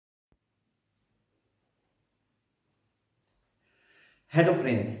Hello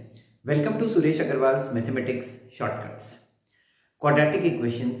friends, welcome to Suresh Aggarwal's Mathematics Shortcuts. Quadratic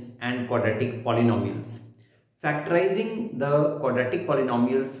equations and quadratic polynomials. Factorizing the quadratic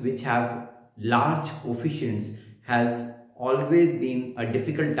polynomials which have large coefficients has always been a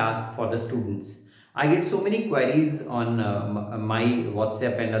difficult task for the students. I get so many queries on my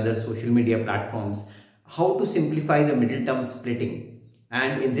WhatsApp and other social media platforms how to simplify the middle term splitting,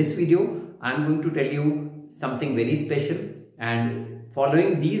 and in this video I am going to tell you something very special, and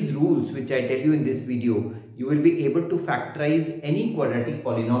following these rules which I tell you in this video, you will be able to factorize any quadratic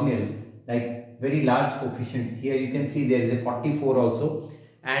polynomial like very large coefficients. Here you can see there is a 44 also,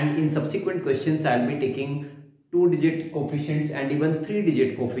 and in subsequent questions I will be taking 2-digit coefficients and even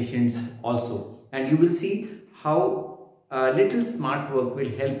 3-digit coefficients also, and you will see how a little smart work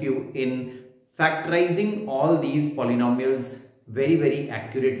will help you in factorizing all these polynomials very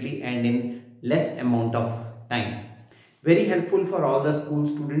accurately and in less amount of time. Very helpful for all the school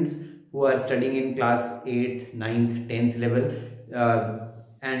students who are studying in class 8th, 9th, 10th level,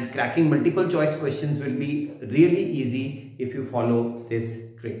 and cracking multiple choice questions will be really easy if you follow this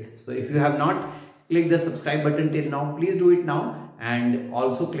trick. So if you have not clicked the subscribe button till now, please do it now, and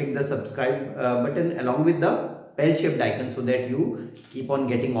also click the subscribe button along with the bell shaped icon so that you keep on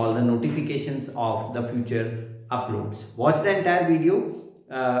getting all the notifications of the future uploads. Watch the entire video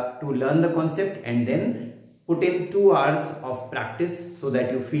to learn the concept, and then put in 2 hours of practice so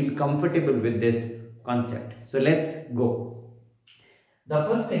that you feel comfortable with this concept. So let's go. The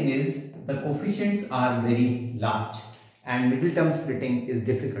first thing is the coefficients are very large and middle term splitting is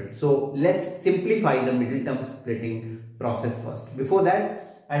difficult. So let's simplify the middle term splitting process first. Before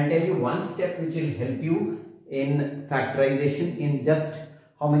that, I'll tell you one step which will help you in factorization in just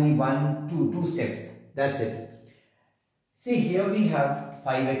how many? 2 steps. That's it. See, here we have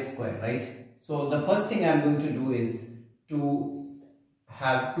 5x squared, right? So the first thing I am going to do is to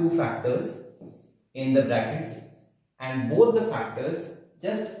have 2 factors in the brackets, and both the factors,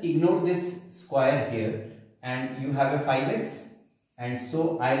 just ignore this square here, and you have a 5x, and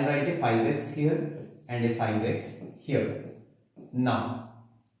so I'll write a 5x here and a 5x here. Now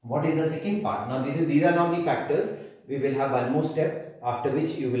what is the second part? Now these are not the factors. We will have one more step, after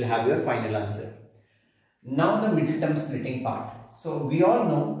which you will have your final answer. Now the middle term splitting part. So we all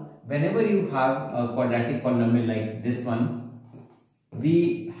know, whenever you have a quadratic polynomial like this one,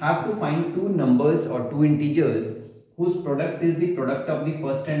 we have to find 2 numbers or 2 integers whose product is the product of the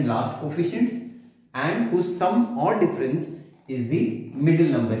first and last coefficients, and whose sum or difference is the middle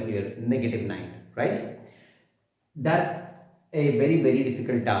number here, -9, right? That's a very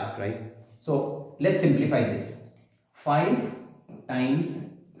difficult task, right? So let's simplify this. 5 times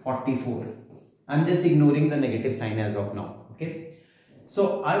 44. I'm just ignoring the negative sign as of now, okay?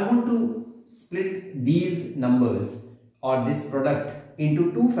 So I want to split these numbers or this product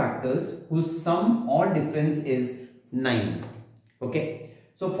into 2 factors whose sum or difference is 9. Okay.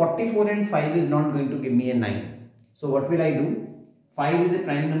 So 44 and 5 is not going to give me a 9. So what will I do? 5 is a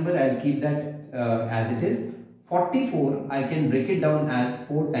prime number. I'll keep that as it is. 44 I can break it down as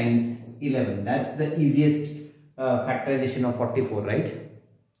 4 times 11. That's the easiest factorization of 44, right?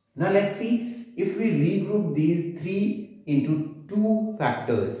 Now let's see if we regroup these 3 into 2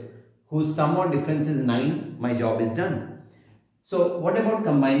 factors whose sum or difference is 9, my job is done. So what about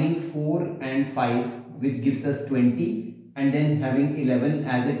combining 4 and 5, which gives us 20, and then having 11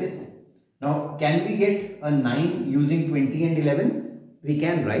 as it is? Now can we get a 9 using 20 and 11? We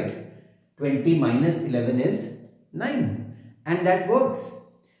can, right? 20 minus 11 is 9, and that works.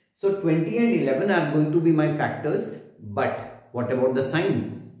 So 20 and 11 are going to be my factors, but what about the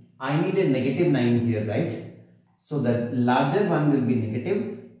sign? I need a -9 here, right? So the larger one will be negative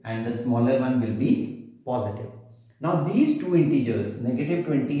and the smaller one will be positive. Now these 2 integers,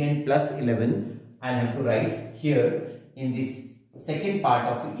 -20 and +11, I'll have to write here in this second part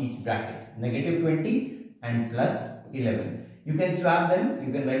of each bracket, -20 and +11. You can swap them,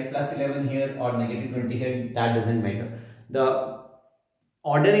 you can write +11 here or -20 here, that doesn't matter. The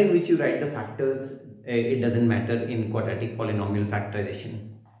order in which you write the factors, it doesn't matter in quadratic polynomial factorization,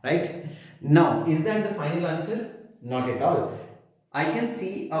 right? Now, is that the final answer? Not at all. I can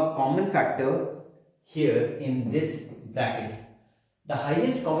see a common factor here in this bracket. The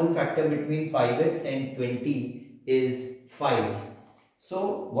highest common factor between 5x and 20 is 5. So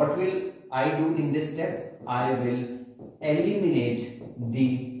what will I do in this step? I will eliminate the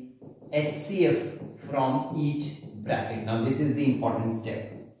HCF from each bracket. Now this is the important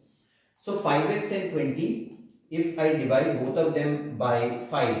step. So 5x and 20, if I divide both of them by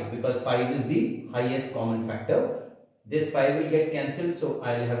 5, because 5 is the highest common factor, this 5 will get cancelled, so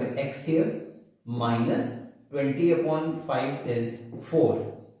I will have an x here minus 20 upon 5 is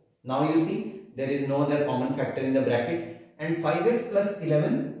 4. Now you see there is no other common factor in the bracket, and 5x plus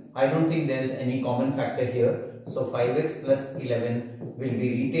 11, I don't think there is any common factor here. So 5x plus 11 will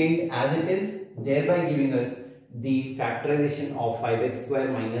be retained as it is, thereby giving us the factorization of 5x square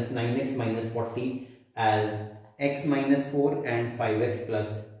minus 9x minus 40 as x minus 4 and 5x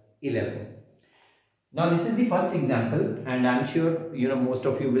plus 11. Now this is the first example, and I'm sure most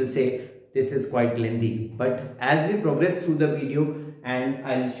of you will say this is quite lengthy, but as we progress through the video and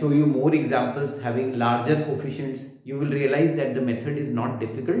I'll show you more examples having larger coefficients, you will realize that the method is not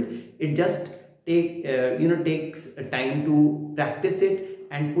difficult. It just takes time to practice it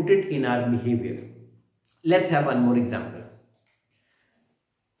and put it in our behavior. Let's have one more example.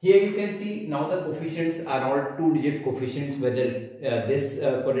 Here you can see now the coefficients are all two-digit coefficients, whether this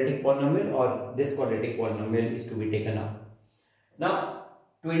quadratic polynomial or this quadratic polynomial is to be taken up. Now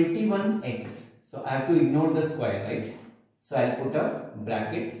 21x, so I have to ignore the square, right? So I'll put a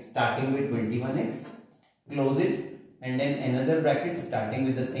bracket starting with 21x, close it, and then another bracket starting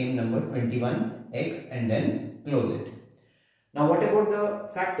with the same number 21x and then close it. Now what about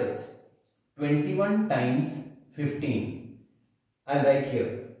the factors? 21 times 15, I'll write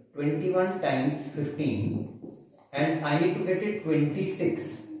here 21 times 15, and I need to get it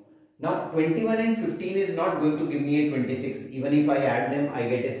 26. Now 21 and 15 is not going to give me a 26. Even if I add them, I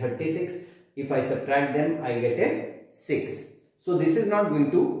get a 36. If I subtract them, I get a 6. So this is not going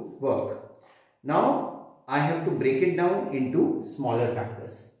to work. Now I have to break it down into smaller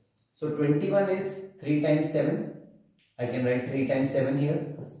factors. So 21 is 3 times 7. I can write 3 times 7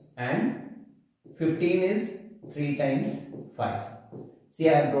 here, and 15 is 3 times 5. See,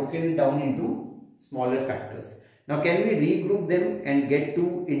 I have broken it down into smaller factors. Now can we regroup them and get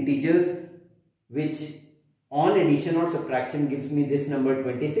two integers which on addition or subtraction gives me this number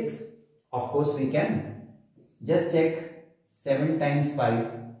 26? Of course we can. Just check. 7 times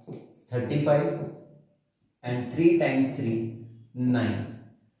 5, 35, and 3 times 3, 9.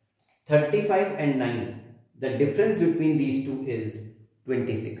 35 and 9, the difference between these two is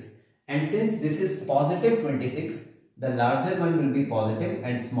 26. And since this is positive 26, the larger one will be positive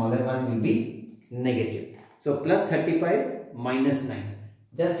and smaller one will be negative. So plus 35 minus 9.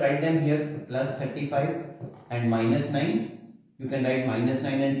 Just write them here, plus 35 and minus 9. You can write minus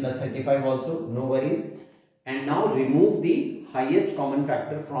 9 and plus 35 also, no worries. And now remove the highest common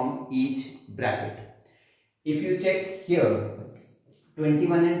factor from each bracket. If you check here,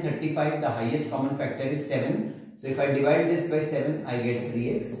 21 and 35, the highest common factor is 7. So if I divide this by 7, I get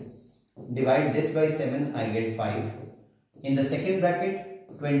 3x. Divide this by 7, I get 5. In the second bracket,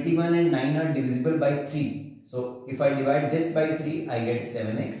 21 and 9 are divisible by 3. So if I divide this by 3, I get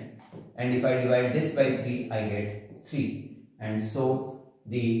 7x. And if I divide this by 3, I get 3. And so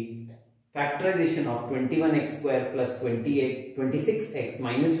the factorization of 21x square plus 26x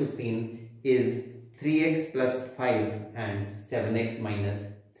minus 15 is 3x plus 5 and 7x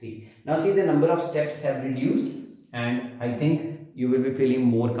minus 3. Now see, the number of steps have reduced and I think you will be feeling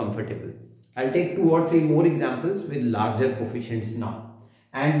more comfortable. I'll take 2 or 3 more examples with larger coefficients now,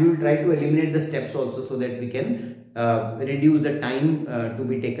 and we will try to eliminate the steps also so that we can reduce the time to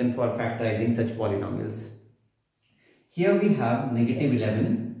be taken for factorizing such polynomials. Here we have negative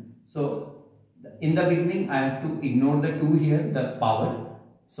 11. So in the beginning I have to ignore the 2 here, the power.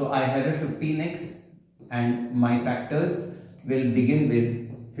 So I have a 15x and my factors will begin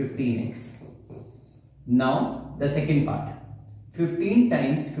with 15x. Now the second part, 15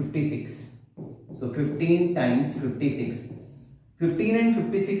 times 56. So 15 times 56. 15 and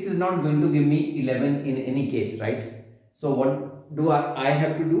 56 is not going to give me 11 in any case, right? So what do I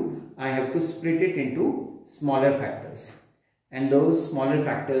have to do? I have to split it into smaller factors. And those smaller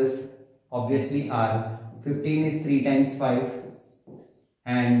factors obviously are 15 is 3 times 5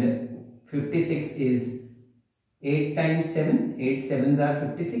 and 56 is 8 times 7. 8 sevens are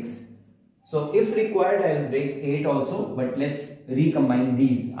 56. So if required, I will break 8 also, but let's recombine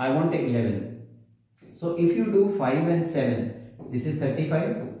these. I want a 11. So if you do 5 and 7, this is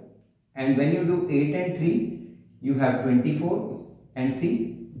 35, and when you do 8 and 3, you have 24, and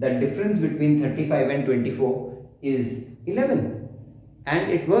see the difference between 35 and 24 is 11,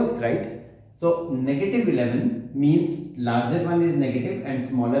 and it works, right? So negative 11 means larger one is negative and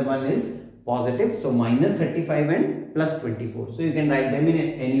smaller one is positive. So minus 35 and plus 24. So you can write them in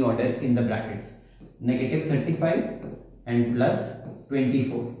any order in the brackets. Negative 35 and plus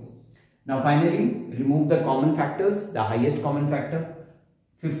 24. Now finally remove the common factors, the highest common factor.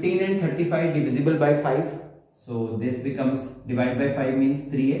 15 and 35 divisible by 5. So this becomes, divide by 5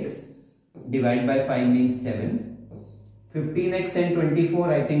 means 3x. Divide by 5 means 7. 15x and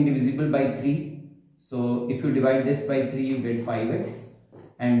 24 I think divisible by 3. So if you divide this by 3, you get 5x,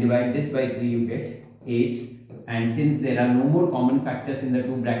 and divide this by 3, you get 8. And since there are no more common factors in the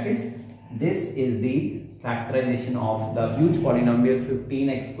two brackets, this is the factorization of the huge polynomial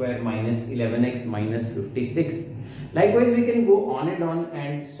 15x square minus 11x minus 56. Likewise, we can go on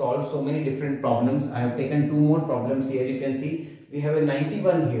and solve so many different problems. I have taken two more problems here. You can see we have a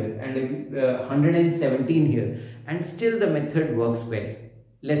 91 here and a 117 here, and still the method works well.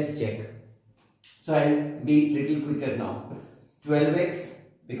 Let's check. So I'll be little quicker now. 12x,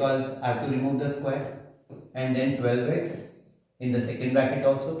 because I have to remove the square, and then 12x in the second bracket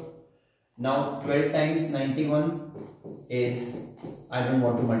also. Now 12 times 91 is, I don't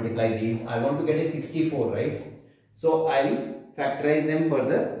want to multiply these, I want to get a 64, right? So I'll factorize them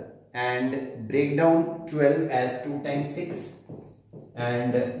further and break down 12 as 2 times 6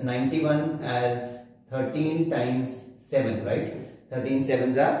 and 91 as 13 times 7, right? 13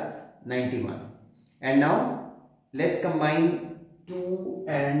 sevens are 91. And now let's combine 2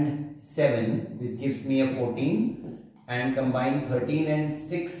 and 7, which gives me a 14, and combine 13 and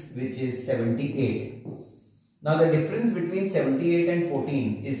 6, which is 78. Now the difference between 78 and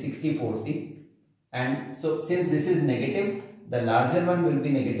 14 is 64, see? And so since this is negative, the larger one will be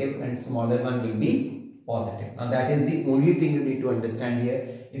negative and smaller one will be positive. Now that is the only thing you need to understand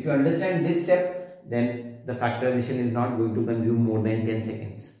here. If you understand this step, then the factorization is not going to consume more than 10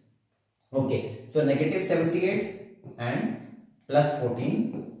 seconds. Okay, so negative 78 and plus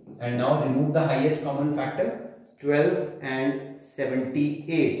 14, and now remove the highest common factor. 12 and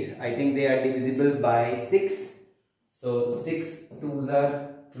 78, I think they are divisible by 6. So 6 2s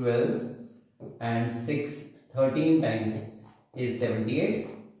are 12 and 6 13 times is 78.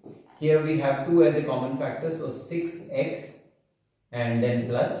 Here we have 2 as a common factor, so 6x and then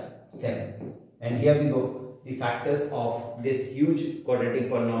plus 7. And here we go. The factors of this huge quadratic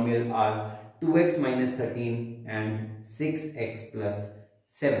polynomial are 2x minus 13 and 6x plus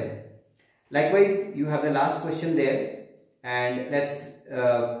 7. Likewise, you have the last question there, and let's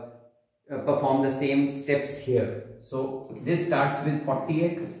perform the same steps here. So this starts with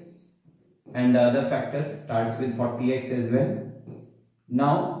 40x and the other factor starts with 40x as well.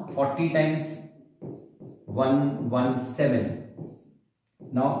 Now 40 times 117.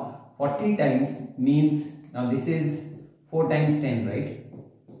 Now 40 times means, now this is 4 times 10, right?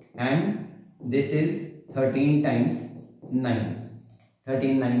 And this is 13 times 9.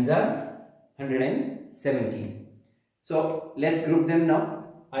 13 nines are 117. So let's group them now.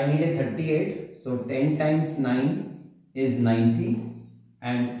 I need a 38. So 10 times 9 is 90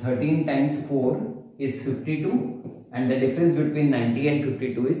 and 13 times 4 is 52, and the difference between 90 and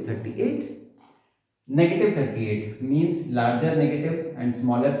 52 is 38. Negative 38 means larger negative and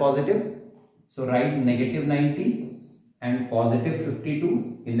smaller positive. So write negative 90 and positive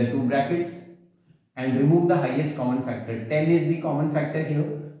 52 in the two brackets and remove the highest common factor. 10 is the common factor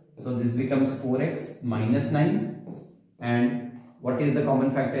here. So this becomes 4x minus 9, and what is the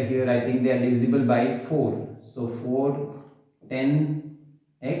common factor here? I think they are divisible by 4. So 4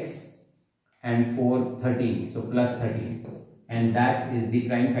 10x and 4 13, so plus 13, and that is the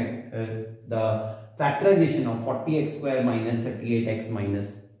prime factor, the factorization of 40x square minus 38x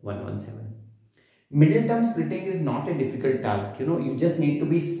minus 117. Middle term splitting is not a difficult task. You just need to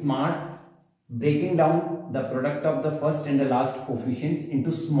be smart, breaking down the product of the first and the last coefficients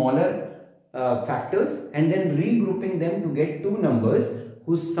into smaller factors and then regrouping them to get two numbers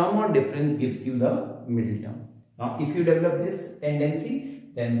whose sum or difference gives you the middle term. Now if you develop this tendency,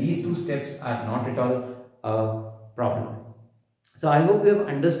 then these two steps are not at all a problem. So I hope you have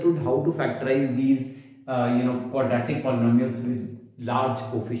understood how to factorize these quadratic polynomials with large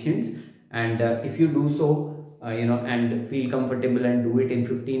coefficients, and if you do so and feel comfortable and do it in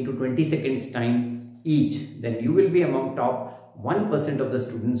 15 to 20 seconds time each, then you will be among top 1% of the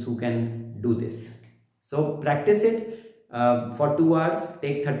students who can do this. So practice it for 2 hours,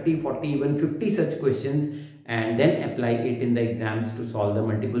 take 30, 40, even 50 such questions and then apply it in the exams to solve the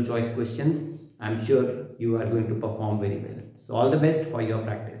multiple choice questions. I'm sure you are going to perform very well. So all the best for your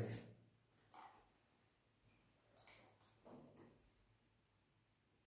practice.